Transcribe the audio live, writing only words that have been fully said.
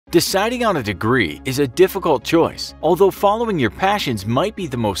Deciding on a degree is a difficult choice. Although following your passions might be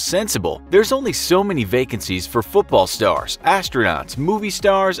the most sensible, there's only so many vacancies for football stars, astronauts, movie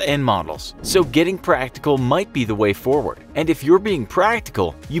stars, and models. So getting practical might be the way forward. And if you're being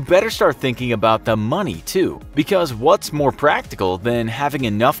practical, you better start thinking about the money too. Because what's more practical than having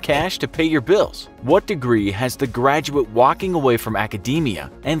enough cash to pay your bills? What degree has the graduate walking away from academia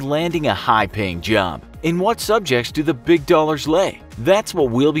and landing a high-paying job? In what subjects do the big dollars lay? That's what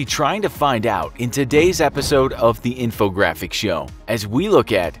we'll be trying to find out in today's episode of the Infographics Show. As we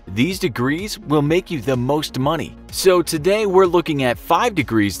look at, these degrees will make you the most money. So today we're looking at 5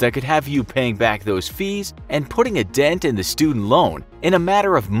 degrees that could have you paying back those fees and putting a dent in the student loan in a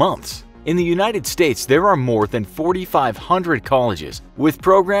matter of months. In the United States, there are more than 4,500 colleges, with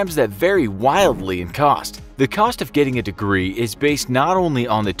programs that vary wildly in cost. The cost of getting a degree is based not only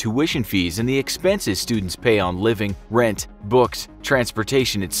on the tuition fees and the expenses students pay on living, rent, books,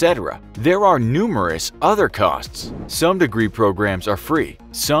 transportation, etc. There are numerous other costs. Some degree programs are free,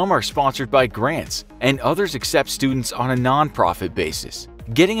 some are sponsored by grants, and others accept students on a non-profit basis.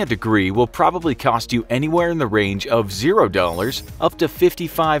 Getting a degree will probably cost you anywhere in the range of $0 up to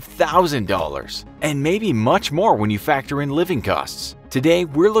 $55,000, and maybe much more when you factor in living costs. Today,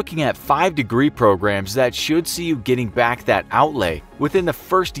 we're looking at 5 degree programs that should see you getting back that outlay within the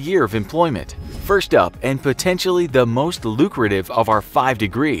first year of employment. First up, and potentially the most lucrative of our 5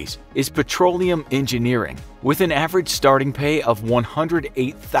 degrees, is petroleum engineering. With an average starting pay of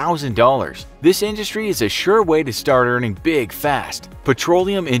 $108,000, this industry is a sure way to start earning big fast.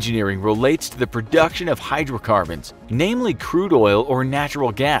 Petroleum engineering relates to the production of hydrocarbons, namely crude oil or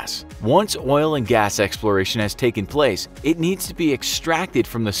natural gas. Once oil and gas exploration has taken place, it needs to be extracted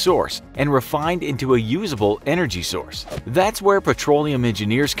from the source and refined into a usable energy source. That's where petroleum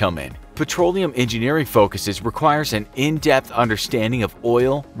engineers come in. Petroleum engineering requires an in-depth understanding of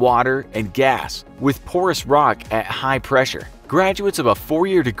oil, water, and gas, with porous rock at high pressure. Graduates of a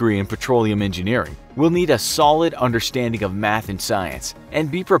 4-year degree in petroleum engineering will need a solid understanding of math and science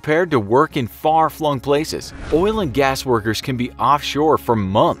and be prepared to work in far-flung places. Oil and gas workers can be offshore for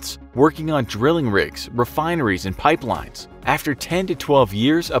months, working on drilling rigs, refineries, and pipelines. After 10 to 12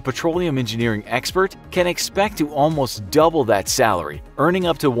 years, a petroleum engineering expert can expect to almost double that salary, earning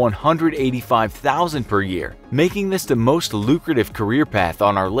up to $185,000 per year, making this the most lucrative career path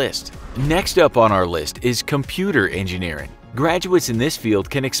on our list. Next up on our list is computer engineering. Graduates in this field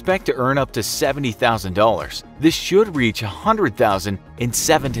can expect to earn up to $70,000. This should reach $100,000 in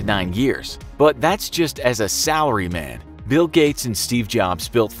 7 to 9 years. But that's just as a salary man. Bill Gates and Steve Jobs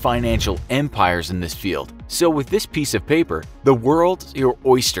built financial empires in this field. So with this piece of paper, the world's your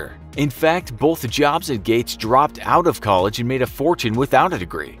oyster. In fact, both Jobs and Gates dropped out of college and made a fortune without a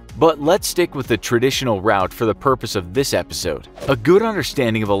degree. But let's stick with the traditional route for the purpose of this episode. A good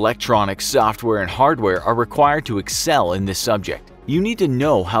understanding of electronics, software, and hardware are required to excel in this subject. You need to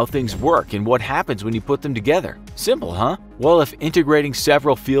know how things work and what happens when you put them together. Simple, huh? Well, if integrating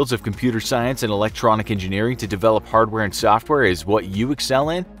several fields of computer science and electronic engineering to develop hardware and software is what you excel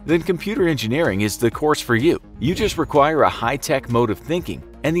in, then computer engineering is the course for you. You just require a high-tech mode of thinking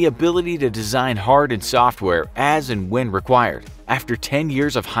and the ability to design hard and software as and when required. After 10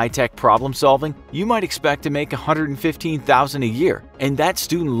 years of high-tech problem solving, you might expect to make $115,000 a year, and that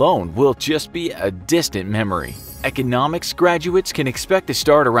student loan will just be a distant memory. Economics graduates can expect to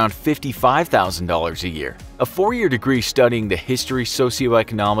start around $55,000 a year. A 4-year degree studying the history,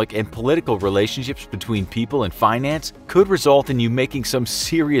 socioeconomic, and political relationships between people and finance could result in you making some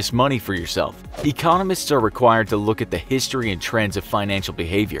serious money for yourself. Economists are required to look at the history and trends of financial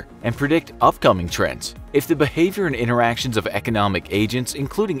behavior and predict upcoming trends. If the behavior and interactions of economic agents,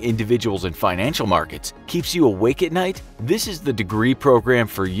 including individuals in financial markets, keeps you awake at night, this is the degree program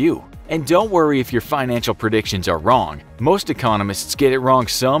for you. And don't worry if your financial predictions are wrong. Most economists get it wrong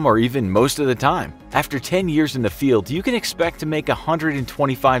some or even most of the time. After 10 years in the field, you can expect to make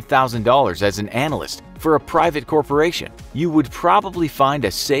 $125,000 as an analyst for a private corporation. You would probably find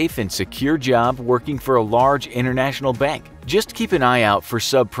a safe and secure job working for a large international bank. Just keep an eye out for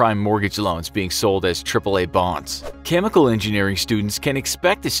subprime mortgage loans being sold as AAA bonds. Chemical engineering students can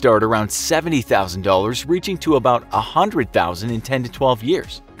expect to start around $70,000, reaching to about $100,000 in 10 to 12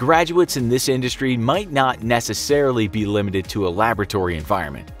 years. Graduates in this industry might not necessarily be limited to a laboratory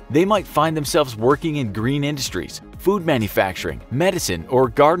environment. They might find themselves working in green industries, food manufacturing, medicine, or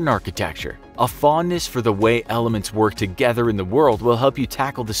garden architecture. A fondness for the way elements work together in the world will help you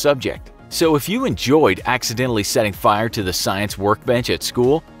tackle the subject. So if you enjoyed accidentally setting fire to the science workbench at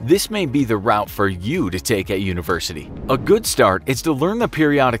school, this may be the route for you to take at university. A good start is to learn the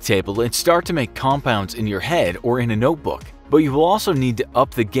periodic table and start to make compounds in your head or in a notebook. but you will also need to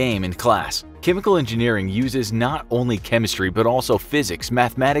up the game in class. Chemical engineering uses not only chemistry but also physics,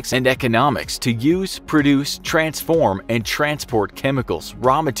 mathematics, and economics to use, produce, transform, and transport chemicals,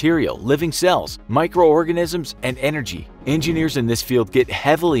 raw material, living cells, microorganisms, and energy. Engineers in this field get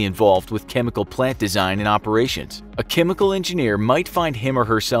heavily involved with chemical plant design and operations. A chemical engineer might find him or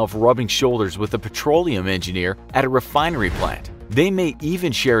herself rubbing shoulders with a petroleum engineer at a refinery plant. They may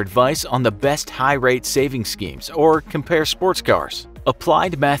even share advice on the best high-rate saving schemes or compare sports cars.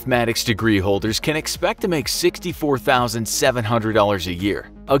 Applied mathematics degree holders can expect to make $64,700 a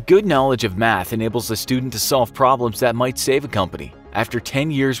year. A good knowledge of math enables a student to solve problems that might save a company. After 10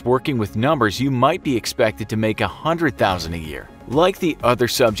 years working with numbers, you might be expected to make $100,000 a year. Like the other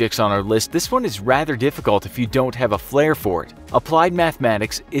subjects on our list, this one is rather difficult if you don't have a flair for it. Applied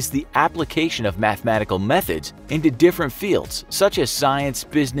mathematics is the application of mathematical methods into different fields, such as science,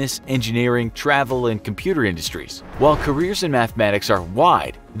 business, engineering, travel, and computer industries. While careers in mathematics are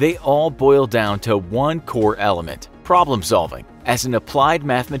wide, they all boil down to one core element: problem solving. As an applied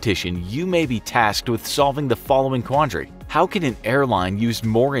mathematician, you may be tasked with solving the following quandary: how can an airline use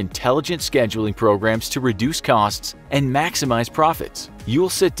more intelligent scheduling programs to reduce costs and maximize profits? You'll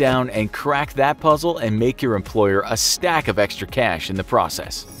sit down and crack that puzzle and make your employer a stack of extra cash in the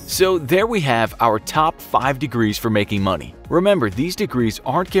process. So there we have our top 5 degrees for making money. Remember, these degrees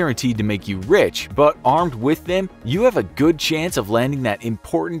aren't guaranteed to make you rich, but armed with them, you have a good chance of landing that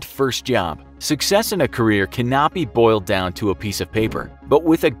important first job. Success in a career cannot be boiled down to a piece of paper, but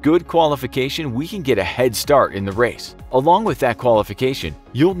with a good qualification, we can get a head start in the race. Along with that qualification,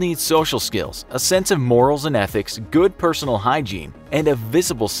 you'll need social skills, a sense of morals and ethics, good personal hygiene, and a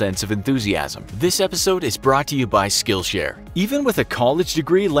visible sense of enthusiasm. This episode is brought to you by Skillshare. Even with a college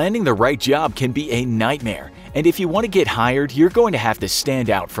degree, landing the right job can be a nightmare, and if you want to get hired, you're going to have to stand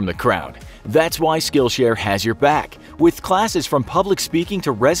out from the crowd. That's why Skillshare has your back. With classes from public speaking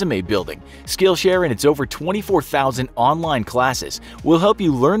to resume building, Skillshare and its over 24,000 online classes will help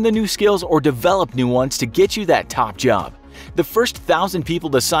you learn the new skills or develop new ones to get you that top job. The first 1,000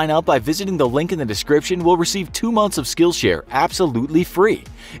 people to sign up by visiting the link in the description will receive 2 months of Skillshare absolutely free.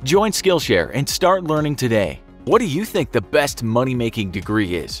 Join Skillshare and start learning today. What do you think the best money-making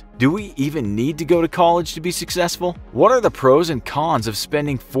degree is? Do we even need to go to college to be successful? What are the pros and cons of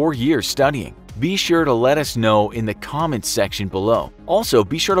spending 4 years studying? Be sure to let us know in the comments section below. Also,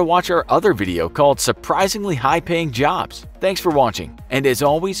 be sure to watch our other video called Surprisingly High-Paying Jobs. Thanks for watching, and as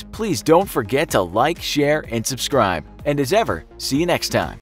always, please don't forget to like, share, and subscribe. And as ever, see you next time.